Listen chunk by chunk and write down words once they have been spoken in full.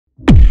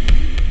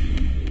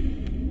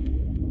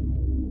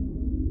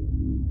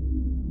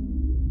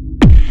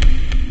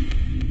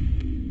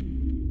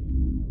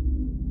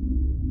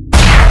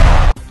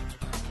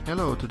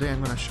Hello, today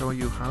I'm going to show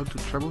you how to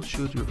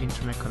troubleshoot your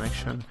internet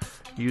connection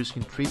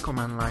using 3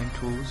 command line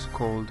tools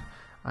called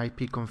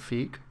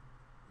Ipconfig,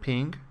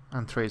 ping,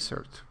 and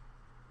tracert.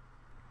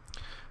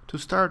 To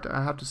start,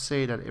 I have to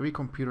say that every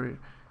computer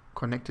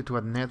connected to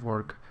a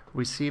network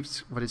receives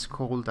what is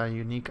called a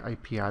unique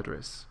IP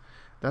address.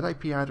 That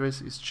IP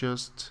address is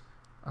just,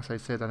 as I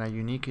said, a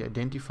unique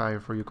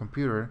identifier for your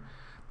computer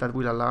that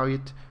will allow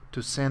it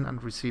to send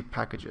and receive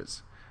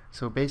packages.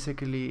 So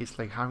basically it's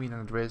like having an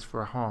address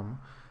for a home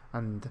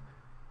and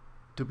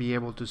to be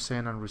able to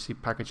send and receive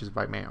packages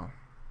by mail.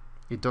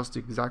 It does the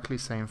exactly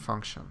same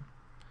function.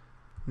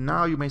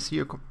 Now you may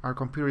see our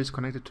computer is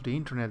connected to the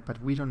internet,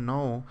 but we don't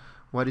know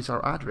what is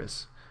our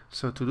address.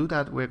 So to do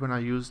that, we're going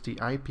to use the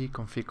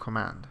ipconfig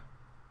command.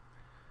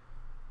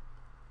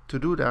 To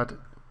do that,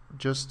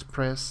 just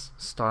press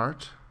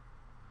Start,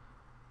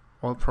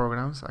 All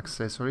Programs,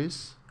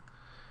 Accessories,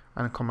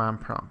 and Command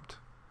Prompt.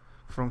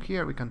 From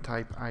here we can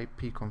type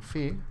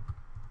ipconfig,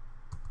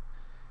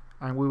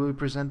 and we will be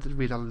presented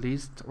with a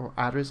list of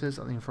addresses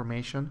and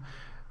information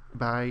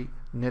by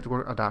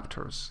network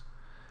adapters.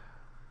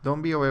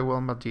 Don't be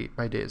overwhelmed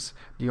by this.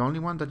 The only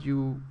one that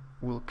you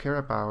will care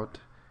about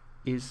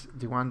is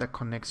the one that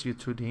connects you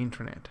to the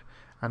internet,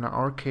 and in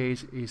our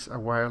case is a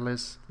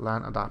wireless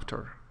LAN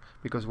adapter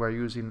because we're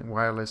using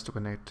wireless to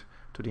connect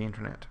to the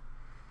internet.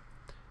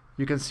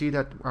 You can see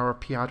that our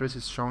IP address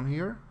is shown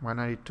here,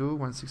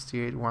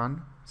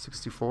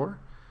 192.168.1.64.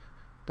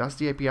 That's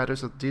the IP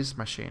address of this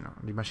machine,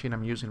 the machine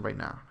I'm using right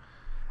now.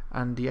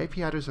 And the IP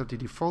address of the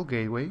default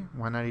gateway,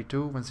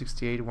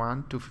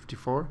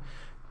 192.168.1.254,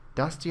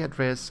 that's the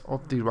address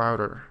of the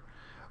router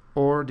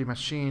or the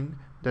machine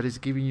that is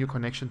giving you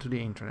connection to the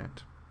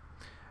internet.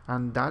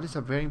 And that is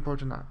a very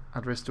important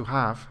address to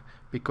have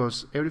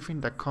because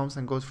everything that comes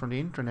and goes from the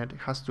internet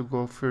has to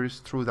go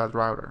first through that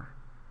router.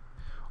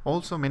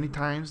 Also, many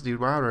times the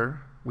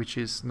router, which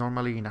is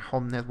normally in a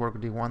home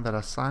network, the one that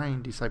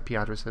assigns these IP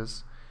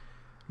addresses,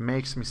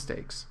 makes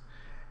mistakes.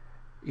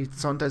 It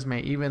sometimes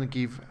may even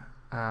give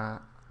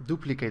a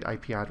duplicate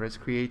IP address,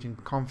 creating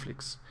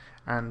conflicts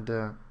and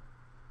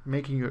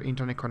making your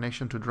internet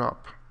connection to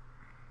drop.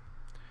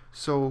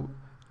 So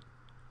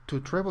to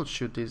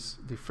troubleshoot this,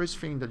 the first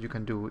thing that you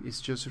can do is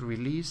just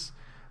release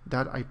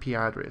that IP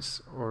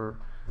address or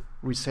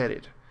reset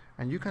it.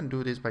 And you can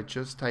do this by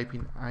just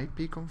typing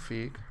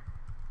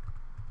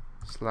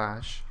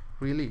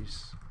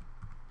ipconfig/release.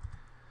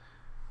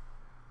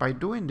 By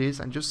doing this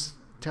and just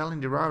telling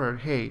the router,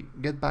 hey,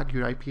 get back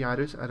your IP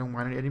address, I don't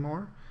want it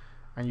anymore,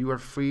 and you are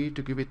free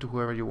to give it to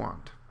whoever you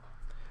want.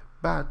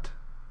 But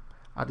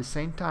at the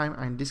same time,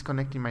 I'm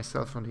disconnecting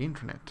myself from the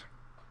internet.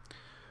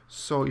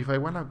 So if I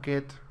want to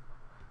get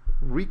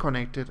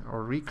reconnected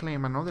or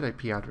reclaim another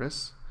IP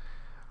address,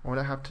 all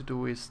I have to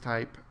do is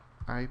type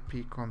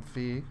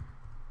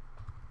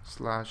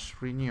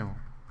ipconfig/renew.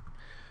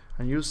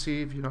 And you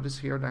see, if you notice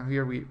here, down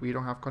here we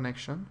don't have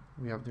connection.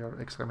 We have the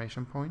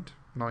exclamation point,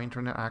 no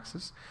internet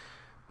access.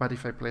 But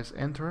if I press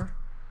enter,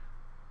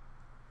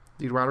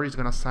 the router is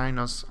going to assign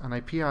us an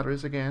IP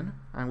address again,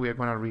 and we are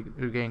going to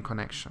regain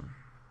connection.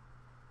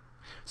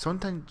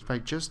 Sometimes by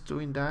just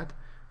doing that,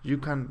 you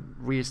can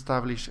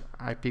re-establish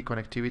IP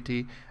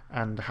connectivity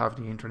and have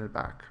the internet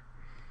back.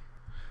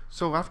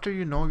 So after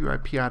you know your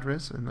IP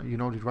address and you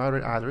know the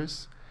router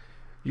address,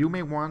 you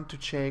may want to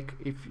check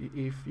if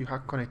you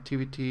have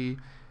connectivity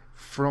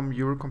from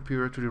your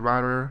computer to the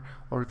router,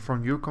 or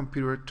from your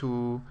computer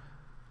to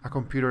a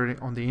computer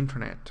on the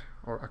internet,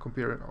 or a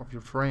computer of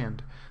your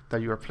friend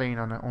that you are playing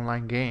on an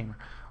online game,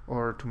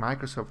 or to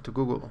Microsoft, to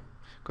Google,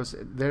 because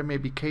there may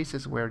be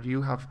cases where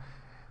you have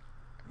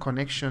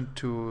connection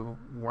to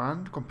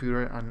one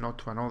computer and not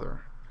to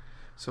another.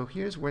 So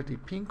here's where the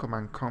ping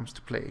command comes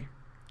to play.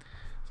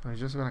 So I'm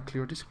just going to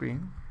clear the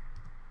screen,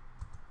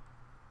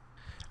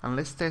 and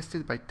let's test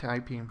it by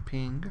typing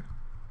ping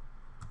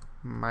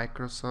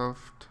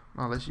Microsoft,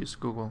 let's use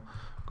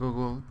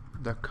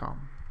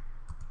google.com.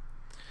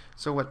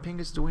 So what ping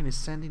is doing is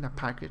sending a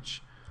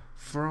package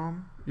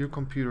from your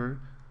computer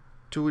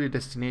to the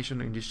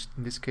destination, in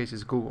this case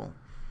is Google.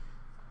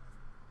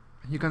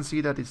 You can see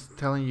that it's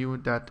telling you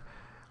that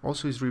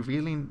also is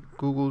revealing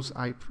Google's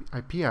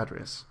IP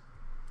address,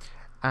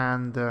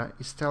 and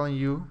it's telling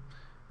you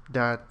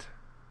that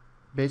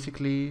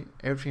basically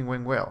everything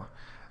went well.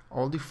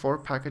 All the 4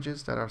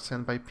 packages that are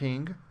sent by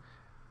ping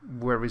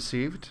were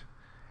received,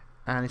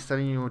 and it's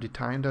telling you the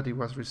time that it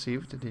was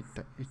received. It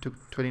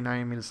took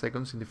 29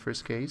 milliseconds in the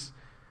first case,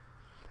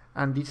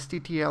 and this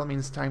TTL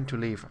means time to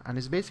leave, and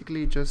it's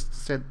basically just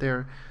set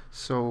there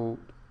so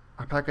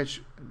a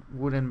package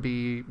wouldn't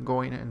be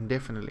going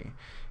indefinitely.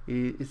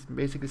 It's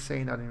basically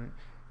saying that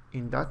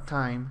in that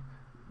time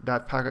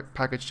that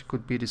package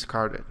could be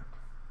discarded.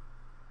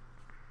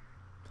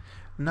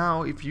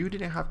 Now if you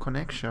didn't have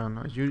connection,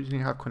 or you didn't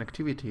have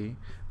connectivity,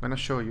 I'm going to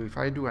show you. If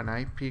I do an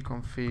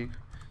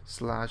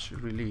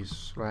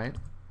ipconfig/release, right,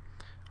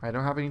 I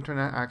don't have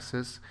internet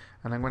access,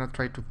 and I'm going to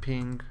try to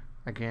ping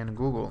again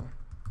Google.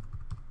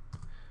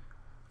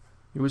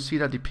 You will see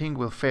that the ping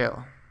will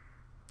fail,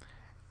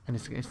 and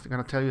it's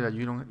going to tell you that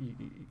you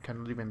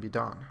cannot even be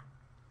done.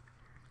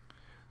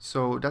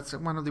 So that's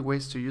one of the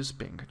ways to use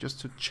ping, just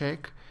to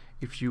check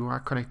if you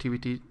have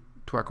connectivity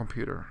to a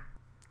computer.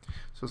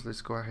 So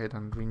let's go ahead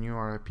and renew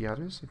our IP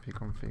address,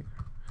 Ipconfig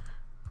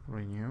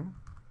renew,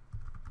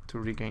 to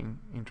regain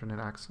internet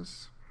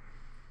access.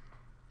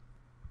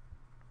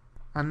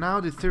 And now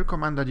the third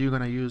command that you're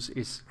going to use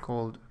is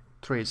called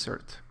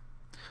tracert.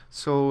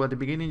 So at the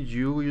beginning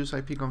you use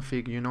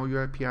Ipconfig, you know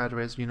your IP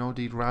address, you know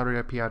the router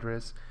IP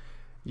address,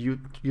 you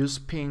use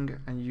ping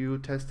and you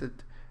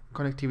tested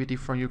connectivity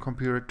from your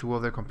computer to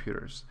other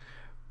computers.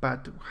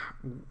 But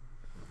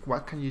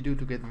what can you do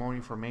to get more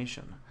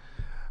information?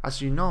 As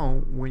you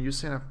know, when you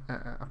send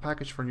a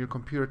package from your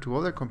computer to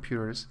other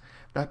computers,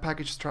 that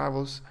package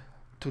travels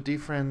to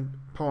different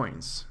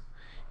points.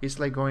 It's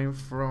like going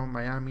from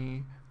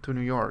Miami to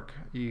New York.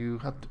 You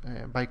have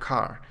to, by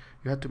car.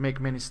 You have to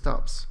make many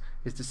stops.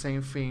 It's the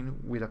same thing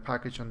with a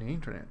package on the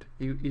internet.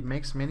 It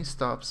makes many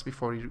stops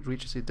before it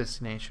reaches its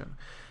destination.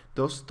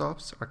 Those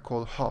stops are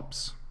called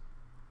hops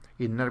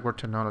in network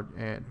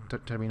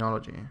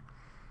terminology.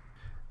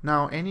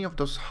 Now, any of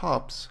those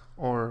hops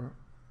or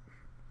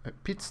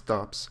pit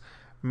stops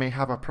may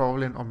have a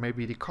problem or may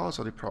be the cause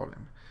of the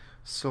problem.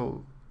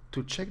 So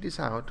to check this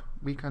out,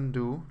 we can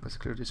do, let's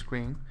clear the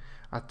screen,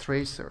 a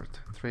tracert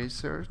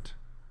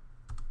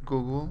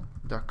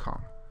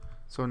google.com.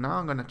 So now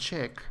I'm going to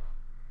check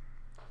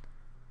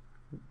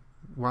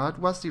what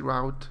was the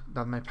route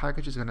that my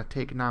package is going to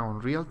take now in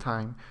real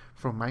time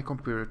from my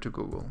computer to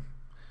Google.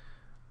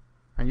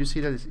 And you see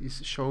that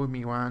it's showing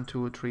me 1,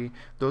 2, 3.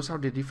 Those are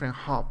the different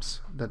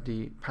hops that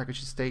the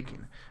package is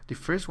taking. The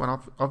first one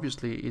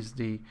obviously is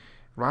the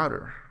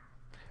router.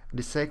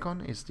 The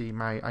second is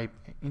my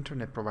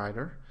internet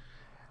provider.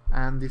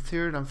 And the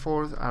third and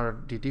fourth are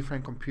the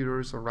different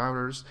computers or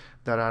routers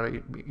that are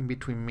in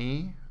between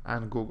me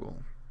and Google.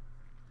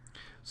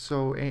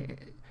 So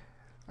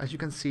as you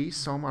can see,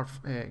 some are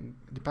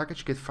the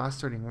package gets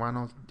faster in one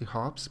of the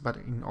hops, but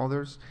in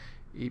others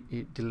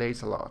it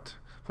delays a lot.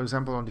 For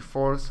example, on the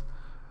fourth,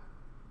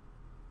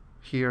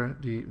 here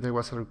there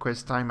was a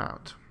request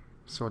timeout,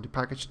 so the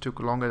package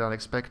took longer than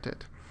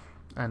expected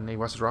and it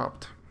was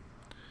dropped.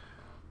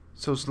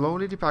 So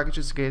slowly the package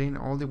is getting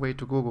all the way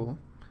to Google,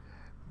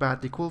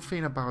 but the cool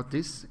thing about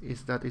this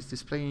is that it's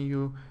displaying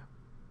you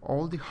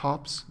all the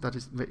hops that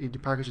the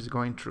package is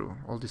going through,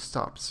 all the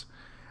stops.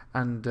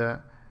 And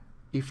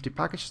if the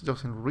package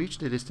doesn't reach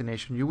the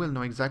destination, you will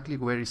know exactly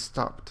where it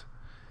stopped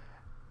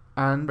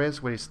and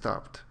where it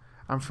stopped.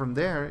 And from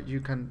there,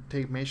 you can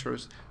take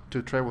measures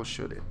to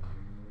troubleshoot it.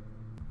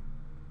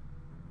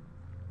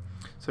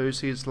 So you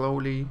see it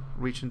slowly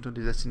reaching to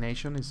the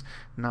destination. It's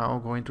now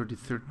going to the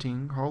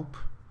 13th hop.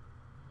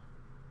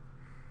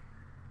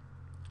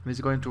 And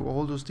it's going to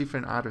all those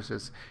different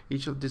addresses.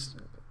 Each of these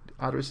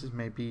addresses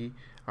may be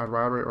a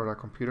router or a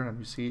computer, and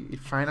you see it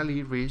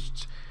finally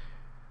reached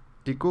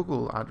the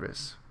Google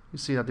address. You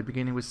see at the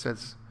beginning it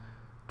says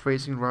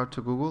tracing route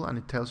to Google, and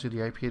it tells you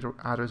the IP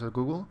address of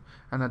Google,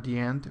 and at the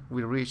end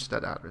we reach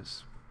that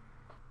address.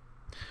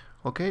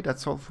 Okay,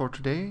 that's all for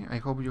today. I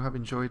hope you have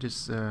enjoyed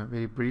this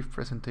very brief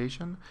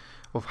presentation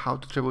of how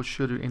to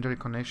troubleshoot your internet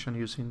connection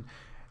using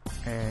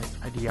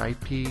the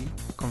IP,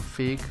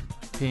 config,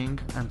 ping,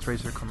 and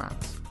tracer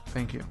commands.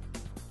 Thank you.